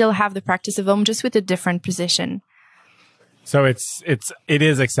can still have the practice of Om just with a different position. So it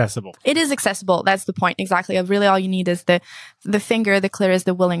is accessible. It is accessible. That's the point. Exactly. Really all you need is the finger, the clitoris,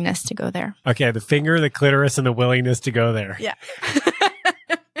 the willingness to go there. Okay. The finger, the clitoris, and the willingness to go there. Yeah.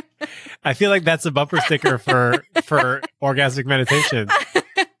 I feel like that's a bumper sticker for orgasmic meditation.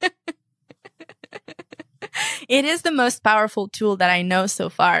 It is the most powerful tool that I know so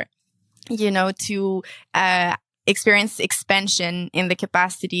far, to experience expansion in the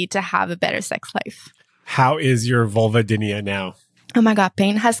capacity to have a better sex life. How is your vulvodynia now? Oh my God,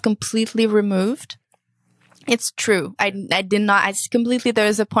 pain has completely removed. It's true. I did not, there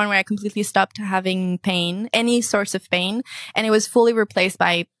was a point where I completely stopped having pain, any sorts of pain, and it was fully replaced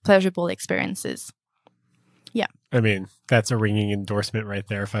by pleasurable experiences. Yeah. I mean, that's a ringing endorsement right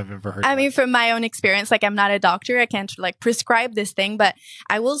there if I've ever heard I mean, from my own experience, like I'm not a doctor. I can't prescribe this thing, but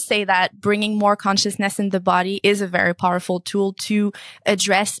I will say that bringing more consciousness in the body is a very powerful tool to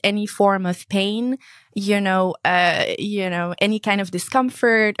address any form of pain, any kind of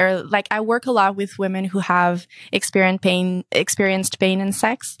discomfort, or like I work a lot with women who have experienced pain in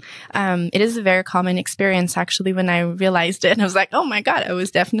sex. It is a very common experience actually. When I realized it, and I was like, oh my God, I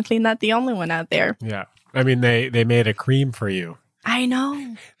was definitely not the only one out there. Yeah. I mean, they made a cream for you. I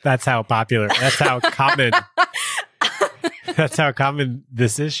know. That's how popular. That's how common. That's how common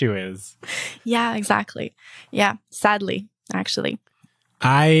this issue is. Yeah, exactly. Yeah, sadly, actually.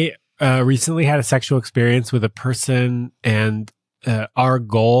 I recently had a sexual experience with a person, and our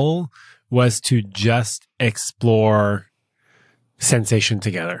goal was to just explore sensation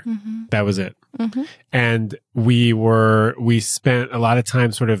together. Mm-hmm. That was it. Mm-hmm. And we spent a lot of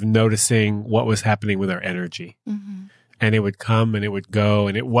time sort of noticing what was happening with our energy. Mm-hmm. And it would come and it would go.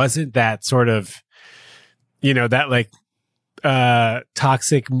 And it wasn't that sort of, that like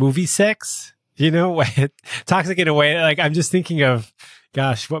toxic movie sex, you know, toxic in a way. Like I'm just thinking of,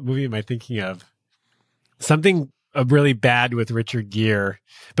 gosh, what movie am I thinking of? Something really bad with Richard Gere,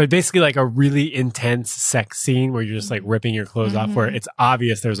 but basically like a really intense sex scene where you're just like ripping your clothes off, where it's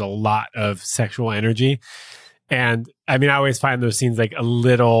obvious there's a lot of sexual energy. And I mean, I always find those scenes like a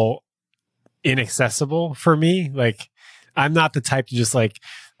little inaccessible for me. Like I'm not the type to just like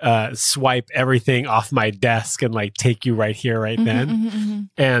swipe everything off my desk and like take you right here, right then.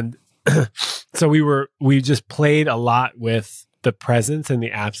 And so we just played a lot with the presence and the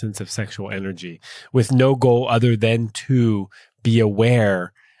absence of sexual energy, with no goal other than to be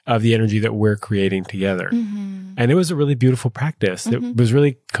aware of the energy that we're creating together. And it was a really beautiful practice. It was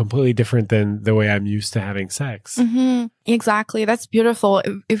really completely different than the way I'm used to having sex. Exactly. That's beautiful.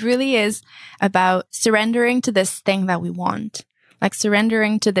 It really is about surrendering to this thing that we want, like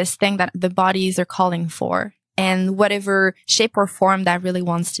surrendering to this thing that the bodies are calling for. And whatever shape or form that really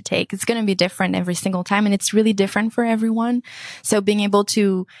wants to take, it's going to be different every single time. And it's really different for everyone. So being able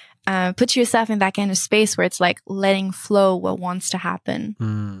to put yourself in that kind of space where it's like letting flow what wants to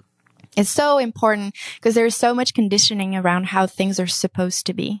happen. It's so important because there's so much conditioning around how things are supposed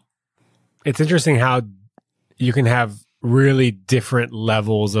to be. It's interesting how you can have really different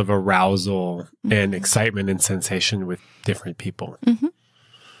levels of arousal and excitement and sensation with different people.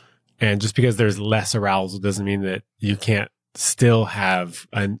 And just because there's less arousal doesn't mean that you can't still have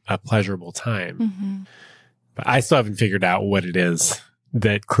a pleasurable time. But I still haven't figured out what it is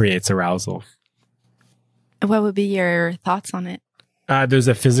that creates arousal. What would be your thoughts on it? There's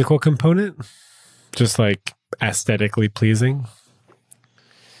a physical component, just like aesthetically pleasing.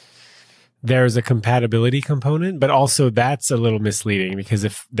 There's a compatibility component, but also that's a little misleading because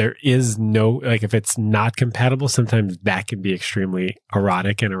if there is no, like if it's not compatible, sometimes that can be extremely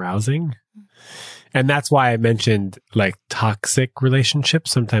erotic and arousing. And that's why I mentioned like toxic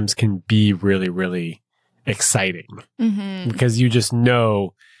relationships sometimes can be really, really exciting because you just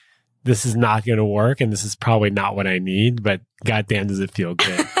know this is not going to work and this is probably not what I need, but goddamn, does it feel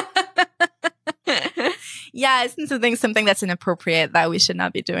good. Yeah, it's something that's inappropriate that we should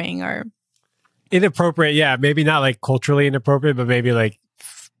not be doing or... Inappropriate, yeah. Maybe not like culturally inappropriate, but maybe like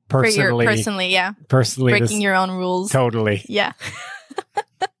personally. Yeah. Personally. Breaking your own rules. Totally. Yeah.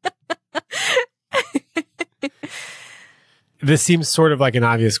 This seems sort of like an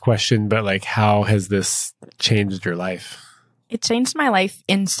obvious question, but like how has this changed your life? It changed my life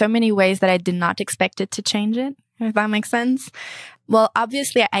in so many ways that I did not expect it to change it, if that makes sense. Well,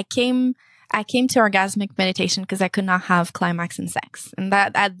 obviously I came to orgasmic meditation because I could not have climax in sex. And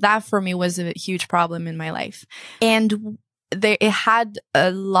that for me was a huge problem in my life. And it had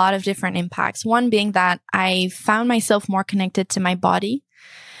a lot of different impacts. One being that I found myself more connected to my body.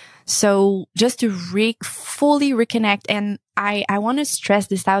 So just to fully reconnect. And I want to stress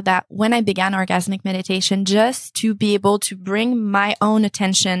this out that when I began orgasmic meditation, just to be able to bring my own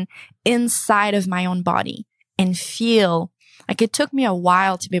attention inside of my own body and feel, like it took me a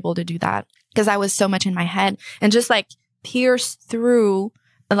while to be able to do that. Because I was so much in my head and just like pierce through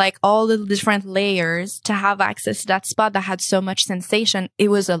like all the different layers to have access to that spot that had so much sensation. It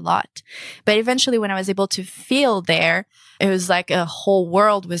was a lot. But eventually when I was able to feel there, it was like a whole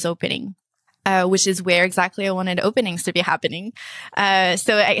world was opening, which is where exactly I wanted openings to be happening.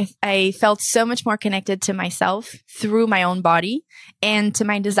 So I felt so much more connected to myself through my own body and to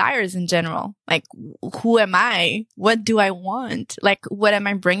my desires in general. Like, who am I? What do I want? Like, what am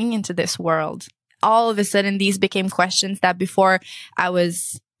I bringing into this world? All of a sudden, these became questions that before I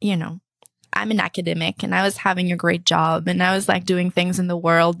was, I'm an academic and I was having a great job and I was like doing things in the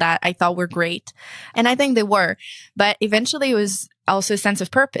world that I thought were great. And I think they were. But eventually it was also a sense of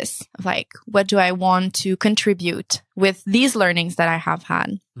purpose of like, what do I want to contribute with these learnings that I have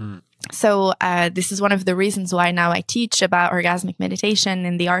had? So this is one of the reasons why now I teach about orgasmic meditation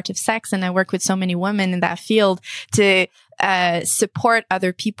and the art of sex. And I work with so many women in that field to support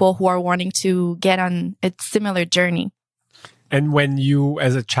other people who are wanting to get on a similar journey. And when you,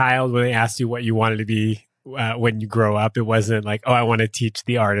 as a child, when they asked you what you wanted to be when you grow up, it wasn't like, oh, I want to teach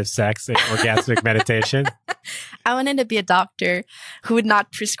the art of sex and orgasmic meditation. I wanted to be a doctor who would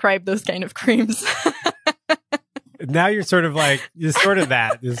not prescribe those kind of creams. Now you're sort of like,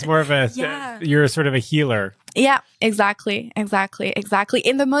 that. It's more of you're sort of a healer. Yeah, exactly.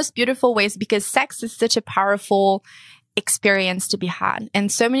 In the most beautiful ways, because sex is such a powerful experience to be had.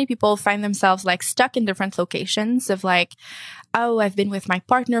 And so many people find themselves like stuck in different locations of like, oh, I've been with my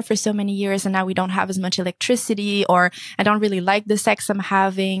partner for so many years and now we don't have as much electricity, or I don't really like the sex I'm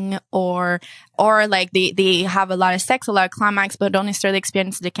having, or like they have a lot of sex, a lot of climax, but don't necessarily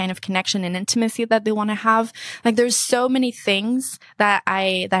experience the kind of connection and intimacy that they want to have. Like there's so many things that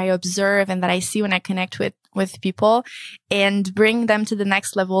I observe and that I see when I connect with people, and bring them to the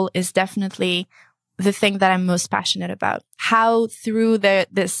next level is definitely the thing that I'm most passionate about. How through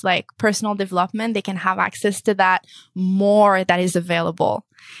this like personal development, they can have access to that more that is available,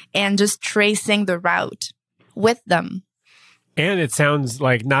 and just tracing the route with them. And it sounds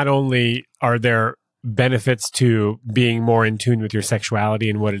like not only are there benefits to being more in tune with your sexuality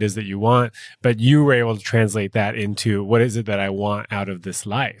and what it is that you want, but you were able to translate that into what is it that I want out of this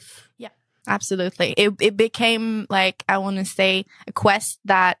life? Yeah. Absolutely. It became like, I want to say, a quest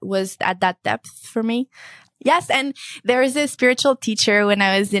that was at that depth for me. Yes. And there is a spiritual teacher when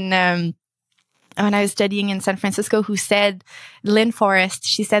I was studying in San Francisco who said, Lynn Forrest,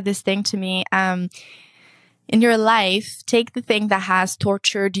 she said this thing to me, in your life, take the thing that has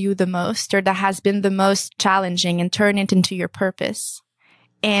tortured you the most or that has been the most challenging and turn it into your purpose.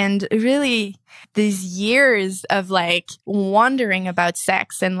 And really, these years of like wondering about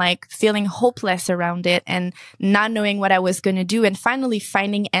sex and like feeling hopeless around it and not knowing what I was going to do, and finally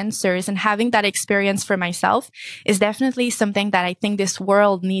finding answers and having that experience for myself is definitely something that I think this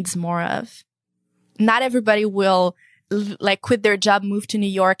world needs more of. Not everybody will like quit their job, move to New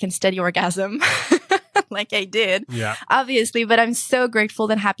York and study orgasm. Like I did, yeah, obviously, but I'm so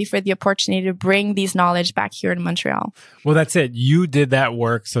grateful and happy for the opportunity to bring these knowledge back here in Montreal. Well, that's it. You did that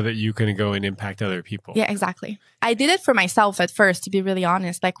work so that you can go and impact other people. Yeah, exactly. I did it for myself at first, to be really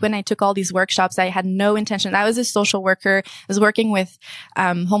honest. Like when I took all these workshops, I had no intention. I was a social worker. I was working with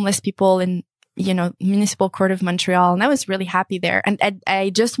homeless people in municipal court of Montreal. And I was really happy there. And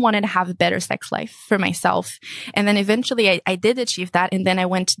I just wanted to have a better sex life for myself. And then eventually I did achieve that. And then I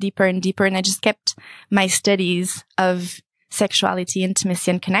went deeper and deeper, and I just kept my studies of sexuality,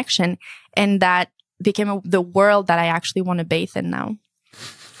 intimacy, and connection. And that became the world that I actually want to bathe in now.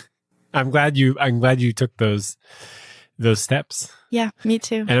 I'm glad you took those steps. Yeah, me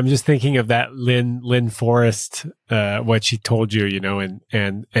too. And I'm just thinking of that Lynn Forrest, what she told you,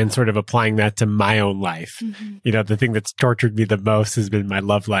 and sort of applying that to my own life. Mm-hmm. The thing that's tortured me the most has been my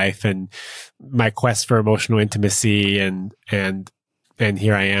love life and my quest for emotional intimacy, and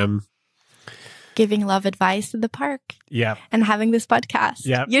here I am. Giving love advice in the park. Yeah. And having this podcast.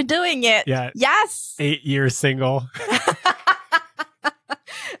 Yeah. You're doing it. Yeah. Yes. 8 years single.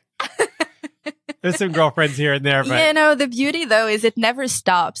 There's some girlfriends here and there. But the beauty though is it never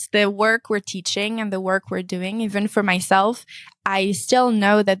stops. The work we're teaching and the work we're doing, even for myself, I still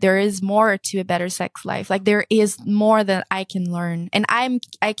know that there is more to a better sex life. Like there is more that I can learn, and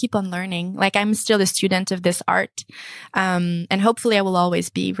I keep on learning. Like I'm still a student of this art. And hopefully I will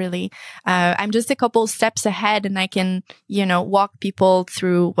always be really, I'm just a couple steps ahead, and I can, walk people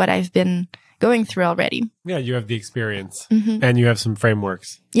through what I've been going through already. Yeah, you have the experience, mm-hmm. and you have some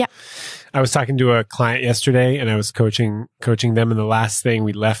frameworks. Yeah. I was talking to a client yesterday, and I was coaching them, and the last thing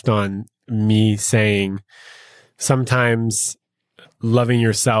we left on me saying, sometimes loving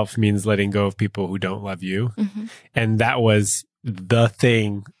yourself means letting go of people who don't love you. Mm-hmm. And that was the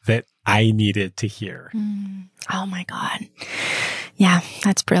thing that I needed to hear. Mm. Oh my God. Yeah,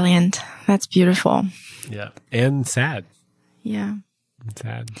 that's brilliant. That's beautiful. Yeah. And sad. Yeah.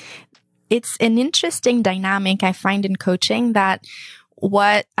 Sad. It's an interesting dynamic I find in coaching, that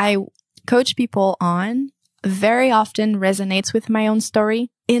what I coach people on very often resonates with my own story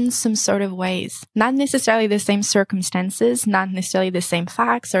in some sort of ways. Not necessarily the same circumstances, not necessarily the same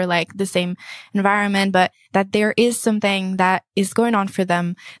facts or like the same environment, but that there is something that is going on for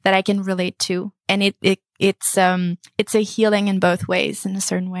them that I can relate to. And it's a healing in both ways, in a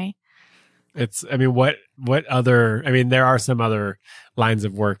certain way. What other, there are some other lines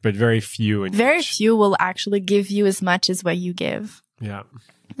of work, but very few. Very few will actually give you as much as what you give. Yeah.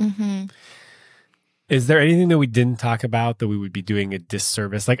 Mm-hmm. Is there anything that we didn't talk about that we would be doing a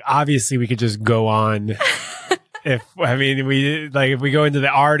disservice? Like, obviously we could just go on. If we go into the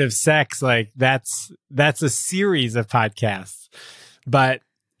art of sex, like that's a series of podcasts. But,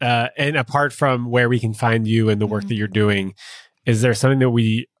 and apart from where we can find you and the work mm-hmm. that you're doing, is there something that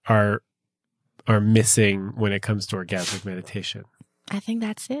we are missing when it comes to orgasmic meditation? I think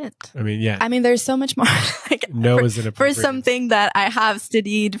that's it. Yeah. There's so much more. For something that I have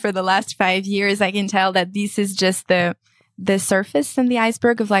studied for the last 5 years, I can tell that this is just the surface and the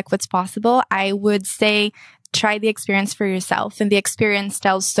iceberg of like what's possible. I would say try the experience for yourself, and the experience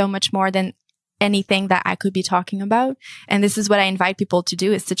tells so much more than anything that I could be talking about. And this is what I invite people to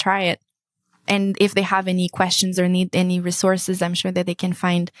do, is to try it. And if they have any questions or need any resources, I'm sure that they can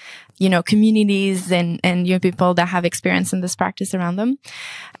find, communities and people that have experience in this practice around them.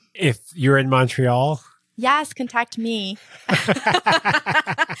 If you're in Montreal, yes, contact me.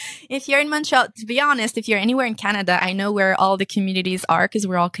 If you're in Montreal, to be honest, if you're anywhere in Canada, I know where all the communities are because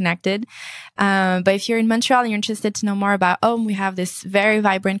we're all connected. But if you're in Montreal and you're interested to know more about OM, we have this very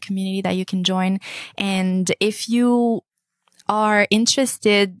vibrant community that you can join. And if you are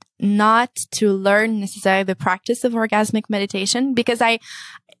interested not to learn necessarily the practice of orgasmic meditation, because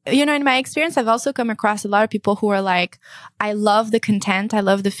in my experience, I've also come across a lot of people who are like, I love the content, I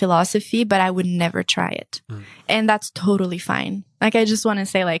love the philosophy, but I would never try it. And that's totally fine. Like, I just want to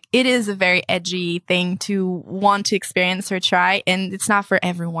say, like, it is a very edgy thing to want to experience or try, and it's not for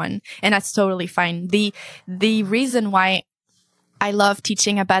everyone. And that's totally fine. The reason why I love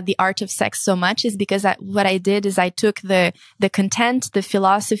teaching about the art of sex so much is because what I did is I took the content, the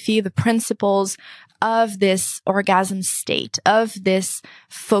philosophy, the principles of this orgasm state, of this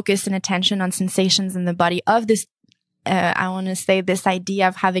focus and attention on sensations in the body, of this, I want to say, this idea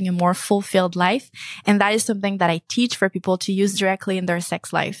of having a more fulfilled life. And that is something that I teach for people to use directly in their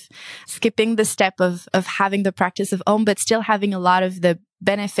sex life. Skipping the step of having the practice of OM, but still having a lot of the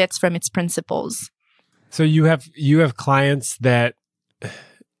benefits from its principles. So you have clients that,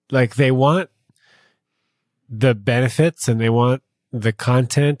 like, they want the benefits and they want the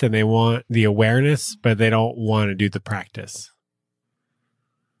content and they want the awareness, but they don't want to do the practice.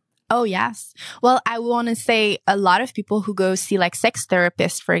 Oh, yes. Well, I want to say a lot of people who go see like sex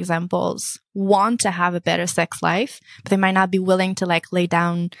therapists, for example, want to have a better sex life, but they might not be willing to like lay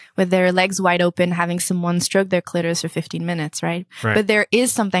down with their legs wide open, having someone stroke their clitoris for 15 minutes, right? But there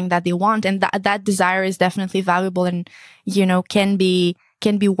is something that they want, and that desire is definitely valuable and, can be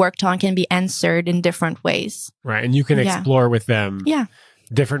worked on, can be answered in different ways. Right. And you can explore with them.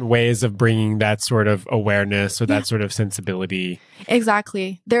 Different ways of bringing that sort of awareness or that sort of sensibility.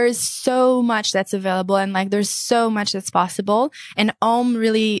 Exactly. There is so much that's available, and like there's so much that's possible. And OM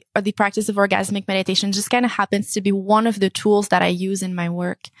really, or the practice of orgasmic meditation, just kind of happens to be one of the tools that I use in my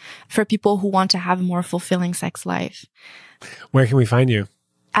work for people who want to have a more fulfilling sex life. Where can we find you?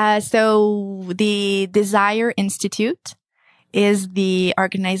 So the Desire Institute is the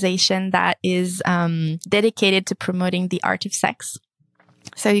organization that is dedicated to promoting the art of sex.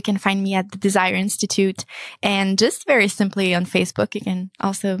 So you can find me at the Desire Institute, and just very simply on Facebook. You can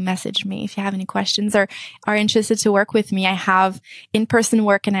also message me if you have any questions or are interested to work with me. I have in-person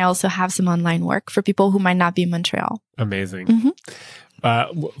work, and I also have some online work for people who might not be in Montreal. Amazing.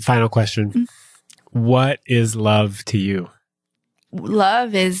 Final question. What is love to you?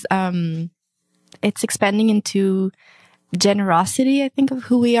 Love is, it's expanding into generosity, I think, of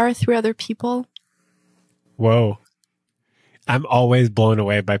who we are through other people. Whoa. I'm always blown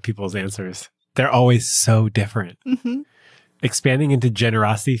away by people's answers. They're always so different. Expanding into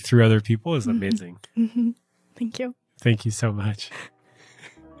generosity through other people is amazing. Thank you. Thank you so much.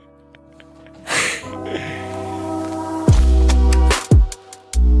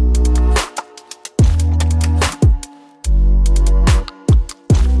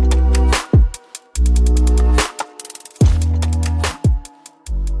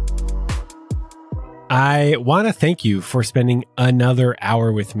 I want to thank you for spending another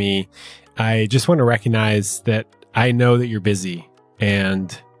hour with me. I just want to recognize that I know that you're busy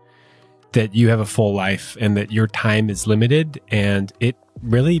and that you have a full life and that your time is limited. And it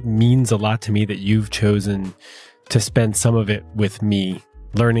really means a lot to me that you've chosen to spend some of it with me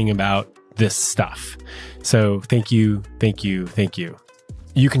learning about this stuff. So thank you, thank you, thank you.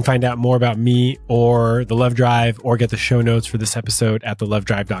 You can find out more about me or The Love Drive, or get the show notes for this episode at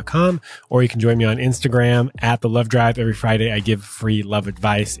thelovedrive.com, or you can join me on Instagram at The Love Drive. Every Friday, I give free love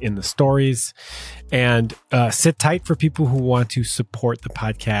advice in the stories. And sit tight for people who want to support the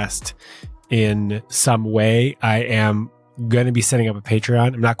podcast in some way. I am going to be setting up a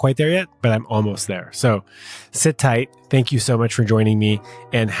Patreon. I'm not quite there yet, but I'm almost there. So sit tight. Thank you so much for joining me,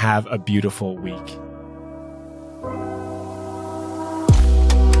 and have a beautiful week.